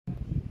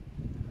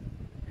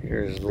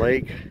Here's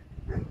Lake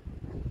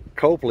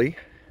Copley,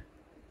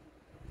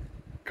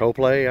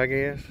 I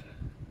guess.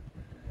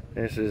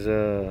 This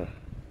is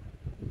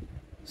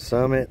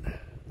Summit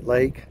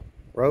Lake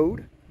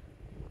Road,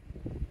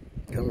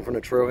 coming from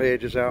the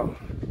trailhead just out.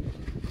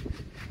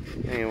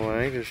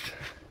 Anyway,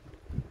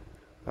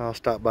 I'll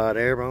stop by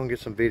there, but I'm gonna get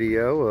some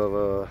video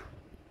of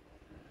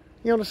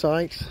the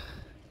sights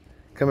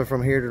coming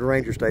from here to the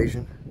ranger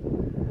station.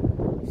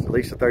 It's at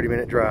least a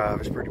 30-minute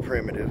drive. It's pretty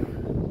primitive,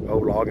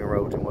 old logging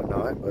roads and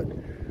whatnot, but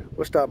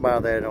we'll stop by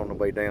that on the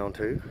way down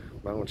too.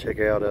 I'm gonna check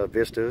out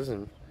vistas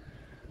and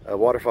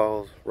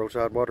waterfalls,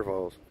 roadside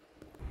waterfalls.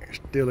 There's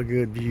still a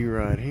good view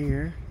right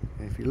here.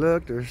 If you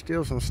look, there's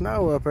still some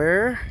snow up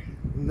there.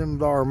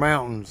 Them are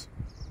mountains.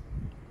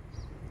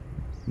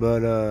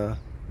 But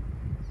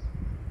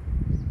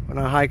when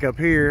I hike up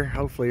here,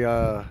 hopefully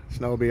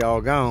snow will be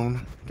all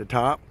gone at the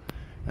top.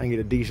 I can get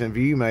a decent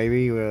view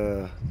maybe.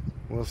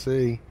 We'll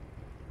see.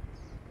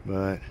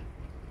 But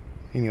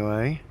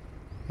anyway,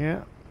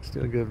 yeah,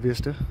 still a good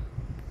vista.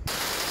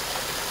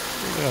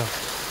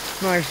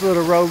 A nice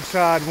little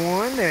roadside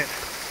one that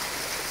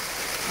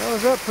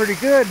goes up pretty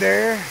good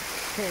there.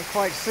 Can't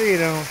quite see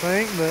it, I don't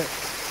think, but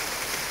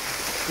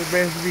it's the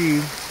best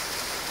view.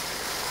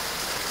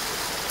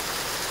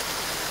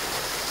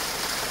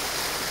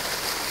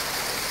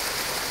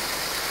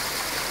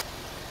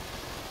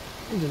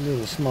 There's a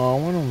little small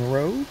one on the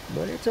road,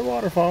 but it's a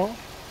waterfall.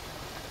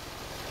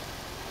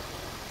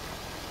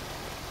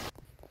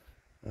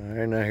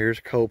 Alright, now here's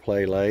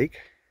Copley Lake.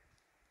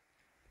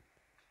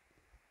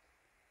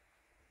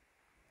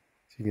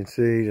 As you can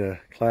see, the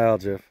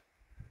clouds have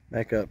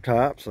back up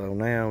top, so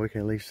now we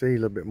can at least see a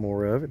little bit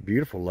more of it.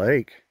 Beautiful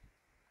lake.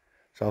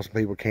 Saw some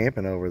people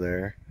camping over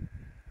there.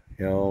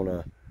 You know, on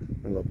the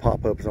little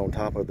pop-ups on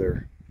top of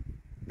their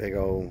big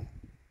old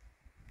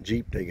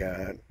Jeep they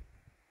got.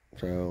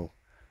 So,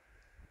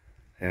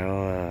 you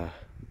know,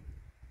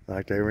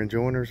 like they were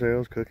enjoying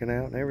themselves, cooking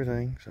out and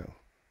everything. So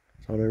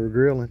they were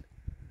grilling.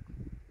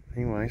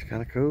 Anyway, it's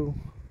kind of cool.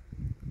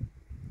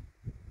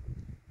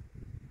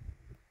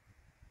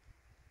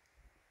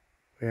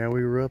 Yeah,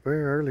 we were up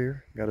there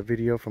earlier. Got a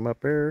video from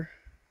up there.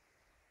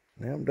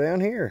 Now I'm down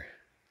here.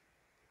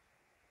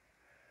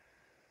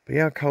 But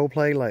yeah,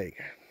 Copley Lake.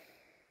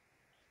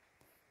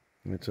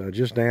 It's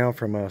just down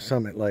from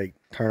Summit Lake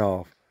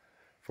turnoff.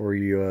 Before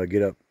you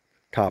get up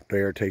top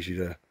there, it takes you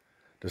to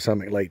the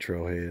Summit Lake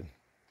trailhead.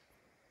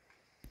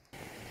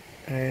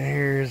 And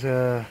here's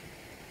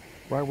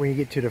right when you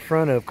get to the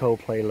front of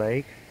Copley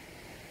Lake,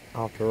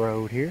 off the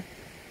road here.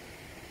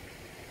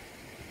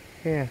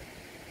 Yeah.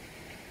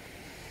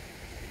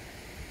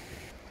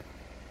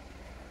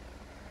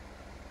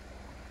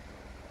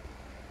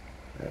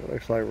 That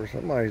looks like where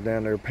somebody's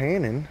down there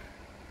panning.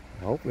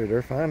 Hopefully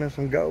they're finding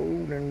some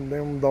gold in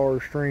them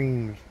dark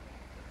streams.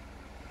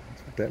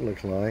 That's what that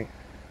looks like.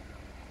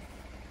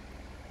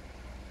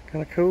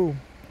 Kind of cool.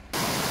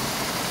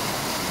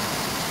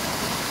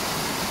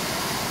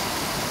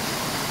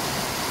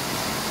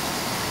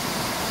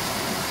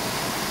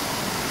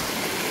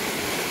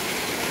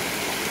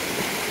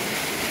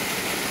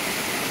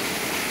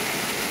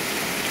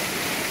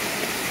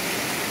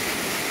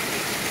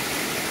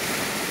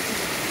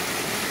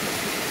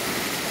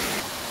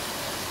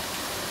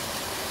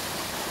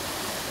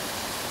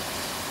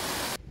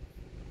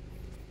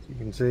 You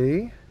can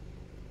see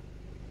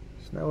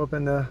snow up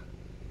in the,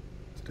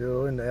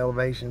 still in the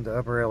elevations, the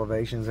upper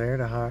elevations there,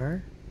 the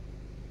higher.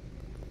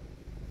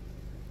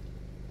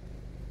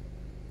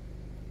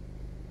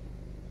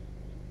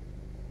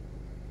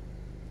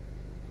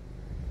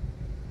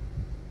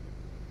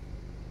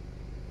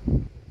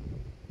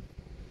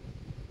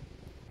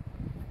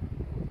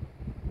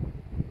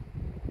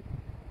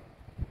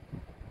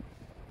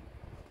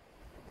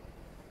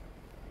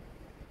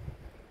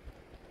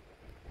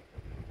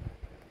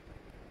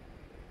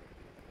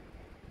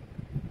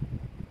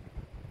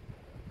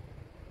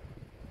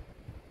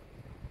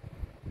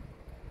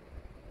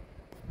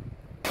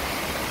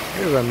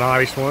 Here's a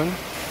nice one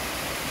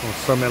on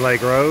Summit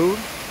Lake Road.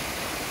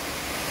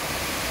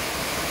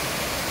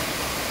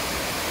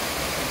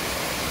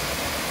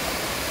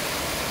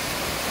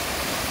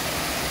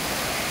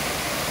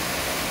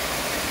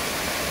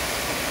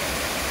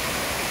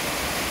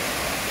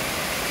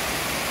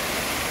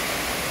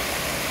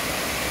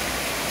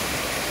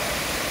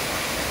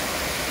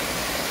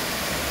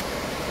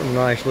 A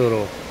nice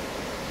little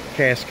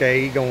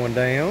cascade going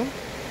down.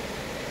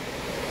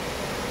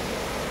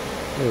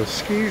 Oh,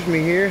 excuse me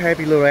here,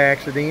 happy little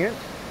accident.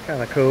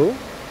 Kind of cool.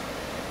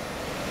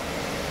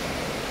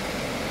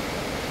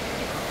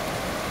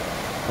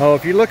 Oh,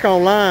 if you look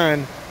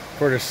online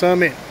for the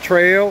Summit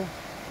Trail,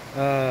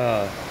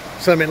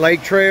 Summit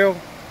Lake Trail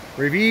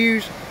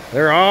reviews,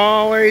 they're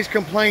always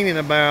complaining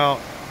about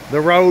the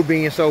road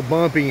being so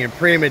bumpy and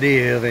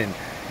primitive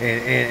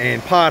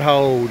and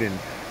potholed, and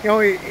you know,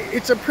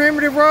 it's a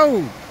primitive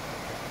road.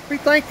 Be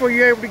thankful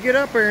you're able to get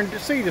up there and to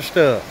see the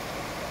stuff.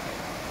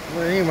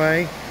 Well,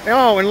 anyway,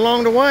 oh, and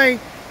along the way,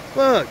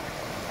 look,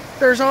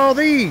 there's all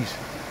these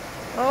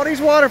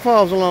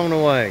waterfalls along the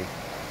way.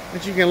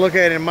 that you can look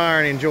at, admire,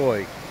 and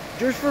enjoy.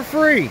 Just for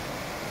free.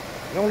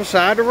 On the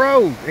side of the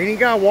road. And you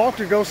gotta walk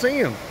to go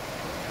see them.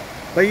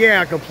 But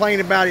yeah, I complain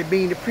about it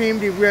being the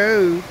primitive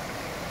road.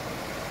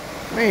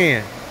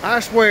 Man, I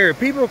swear, if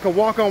people could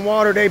walk on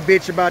water, they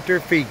bitch about their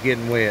feet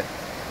getting wet.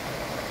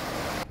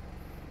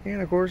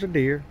 And of course a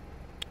deer.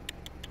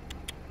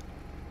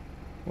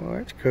 Well,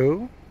 that's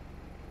cool.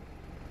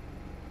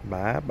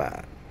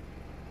 Bye-bye.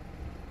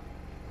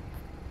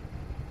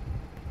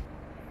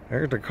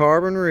 There's the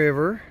Carbon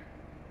River.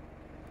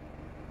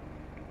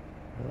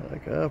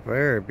 Look up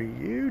there,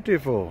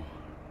 beautiful.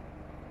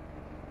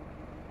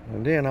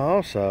 And then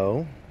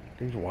also,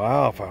 these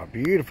wildflowers,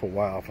 beautiful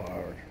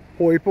wildflowers.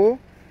 Purple,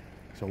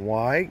 some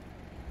white,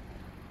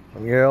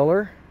 some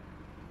yellow.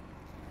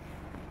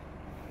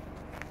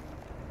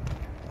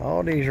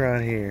 All these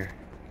right here.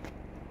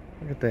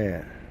 Look at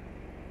that.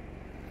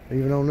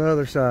 Even on the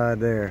other side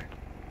there.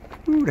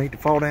 Ooh, they hate to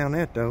fall down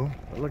that though.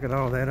 But look at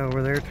all that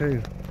over there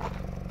too.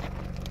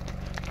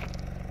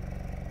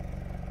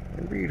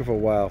 They're beautiful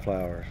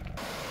wildflowers.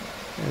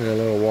 There's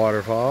a little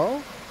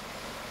waterfall.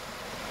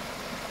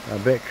 I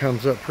bet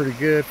comes up pretty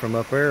good from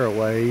up there a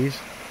ways.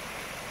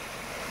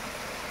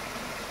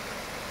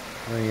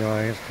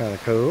 Anyway, it's kind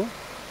of cool.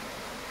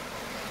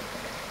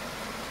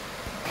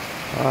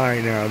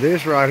 Alright, now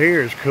this right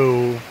here is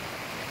cool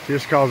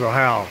just because of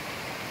how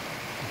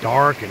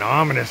dark and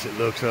ominous it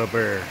looks up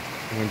there.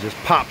 And it just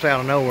pops out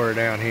of nowhere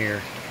down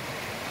here.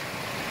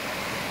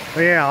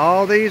 But yeah,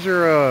 all these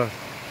are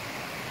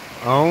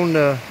on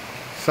the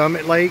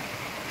Summit Lake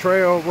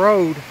Trail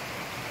Road,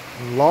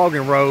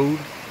 logging road,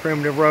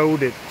 primitive road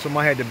that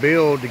somebody had to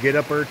build to get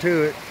up there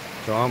to it.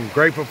 So I'm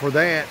grateful for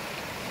that.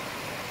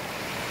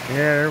 Yeah,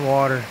 there's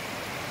water.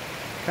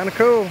 Kind of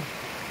cool.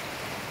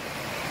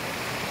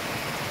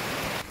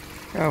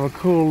 Have a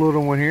cool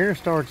little one here.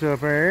 Starts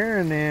up there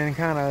and then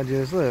kind of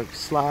just, look,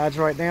 slides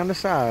right down the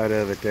side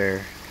of it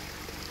there.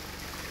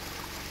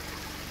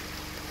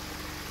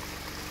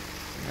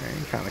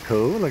 Kind of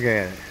cool. Look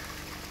at it.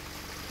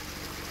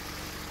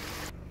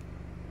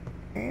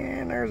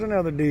 And there's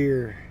another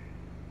deer.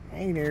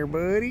 Hey there,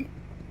 buddy.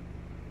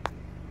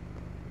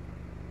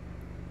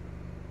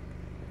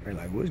 They're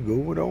like, what's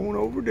going on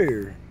over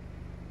there?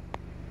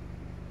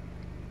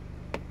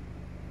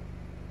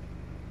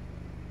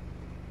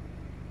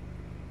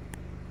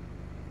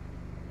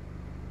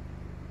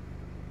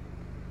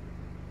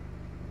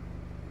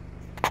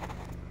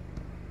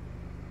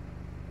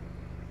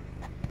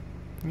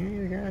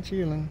 Yeah, the guy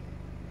chilling,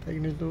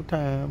 taking his little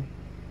time.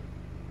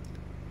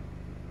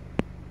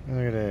 Look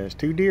at that, there's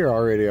 2 deer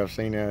already I've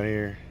seen out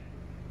here.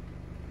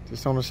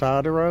 Just on the side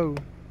of the road.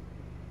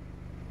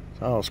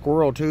 Saw a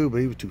squirrel too,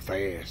 but he was too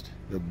fast.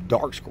 The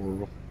dark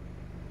squirrel.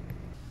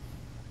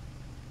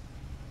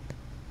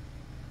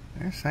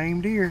 That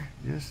same deer,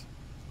 just,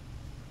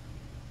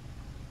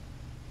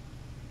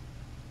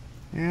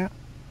 yeah.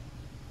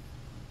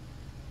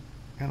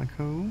 Kind of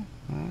cool.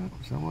 Well,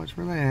 so much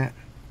for that.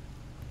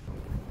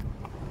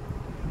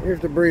 Here's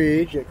the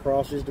bridge that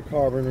crosses the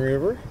Carbon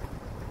River.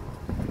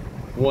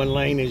 1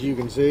 lane, as you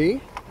can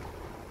see.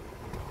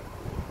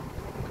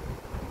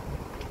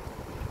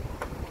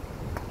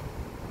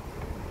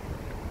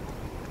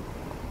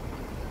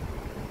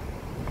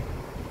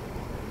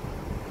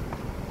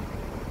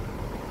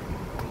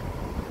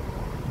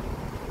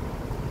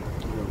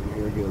 Over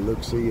here, get a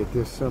look-see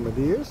at some of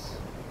this.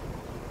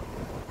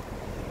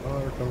 Oh,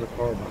 there comes a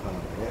car behind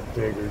me. That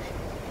figures.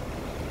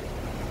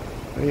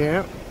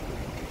 Yeah.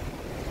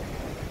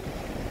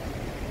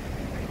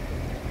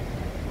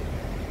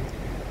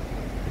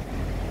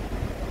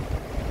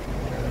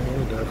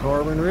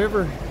 Carbon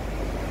River.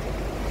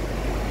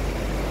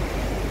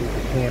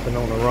 People camping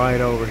on the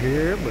right over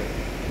here, but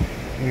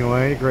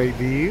anyway, great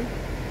view.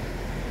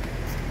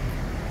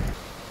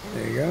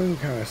 There you go, you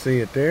can kind of see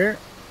it there.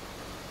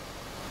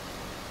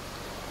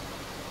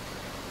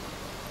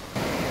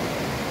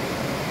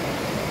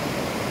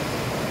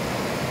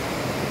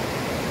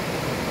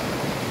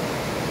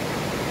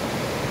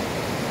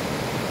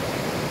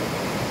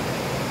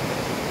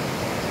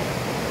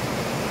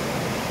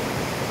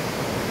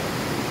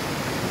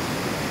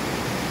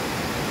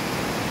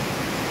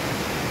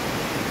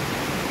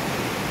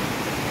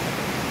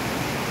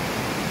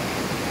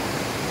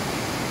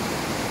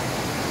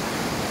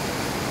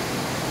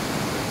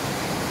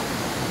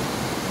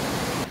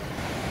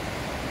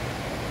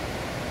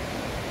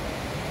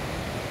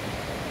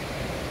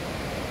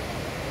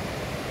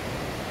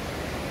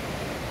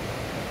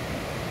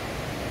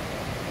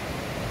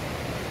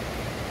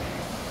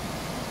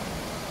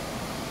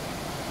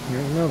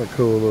 Here's another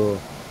cool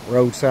little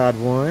roadside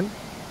one.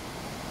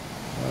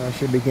 I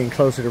should be getting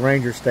closer to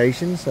Ranger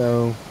Station,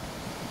 so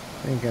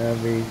I think I'll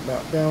be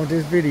about done with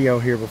this video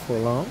here before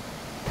long.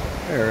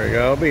 There we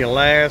go, it'll be the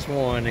last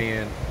one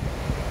in.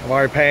 I've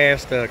already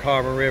passed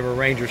Carbon River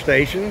Ranger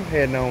Station,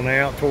 heading on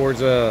out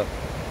towards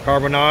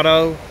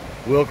Carbonado,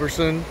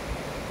 Wilkerson.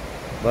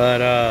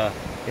 But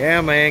yeah,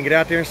 man, get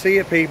out there and see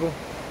it, people.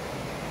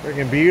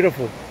 Freaking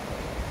beautiful.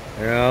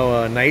 You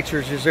know,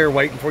 nature's just there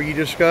waiting for you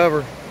to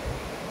discover.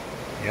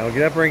 You know,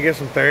 get up there and get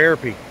some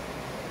therapy.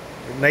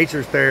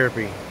 Nature's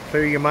therapy.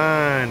 Clear your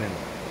mind and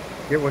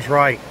get what's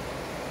right.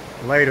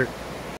 Later.